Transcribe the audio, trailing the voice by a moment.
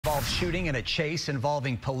unresolved shooting in a chase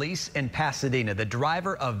involving police in Pasadena. The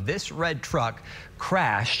driver of this red truck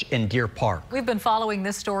crashed in Deer Park. We've been following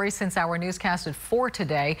this story since our newscast at 4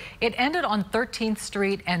 today. It ended on 13th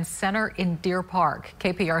Street and Center in Deer Park.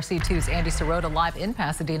 KPRC2's Andy Sirota live in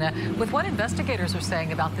Pasadena with what investigators are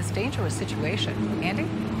saying about this dangerous situation. Andy?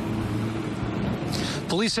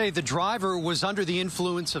 Police say the driver was under the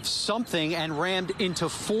influence of something and rammed into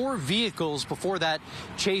 4 vehicles before that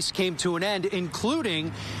chase came to an end,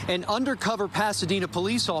 including an undercover Pasadena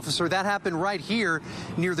police officer. That happened right here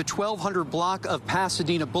near the 1200 block of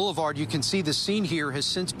Pasadena Boulevard. You can see the scene here has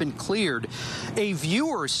since been cleared. A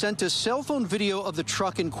viewer sent a cell phone video of the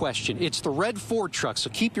truck in question. It's the red Ford truck, so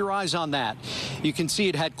keep your eyes on that. You can see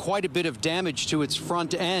it had quite a bit of damage to its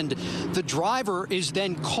front end. The driver is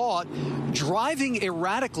then caught driving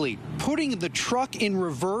erratically, putting the truck in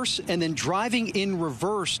reverse and then driving in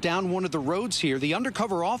reverse down one of the roads here. The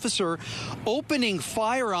undercover officer opening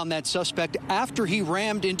fire on that suspect after he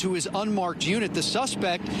rammed into his unmarked unit. The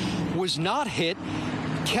suspect was not hit,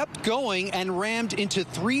 kept going and rammed into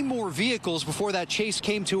 3 more vehicles before that chase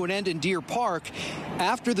came to an end in Deer Park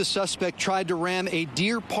after the suspect tried to ram a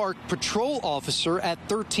Deer Park patrol officer at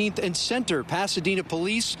 13th and Center. Pasadena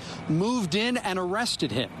police moved in and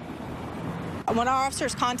arrested him. When our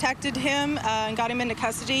officers contacted him and got him into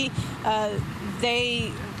custody, they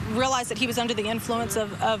realized that he was under the influence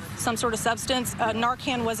of some sort of substance.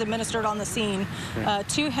 Narcan was administered on the scene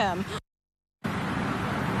to him.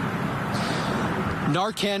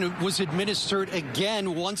 Narcan was administered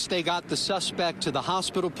again once they got the suspect to the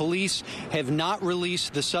hospital. Police have not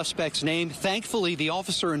released the suspect's name. Thankfully, the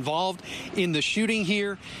officer involved in the shooting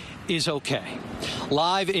here is okay.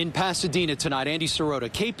 Live in Pasadena tonight, Andy Sirota,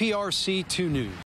 KPRC 2 News.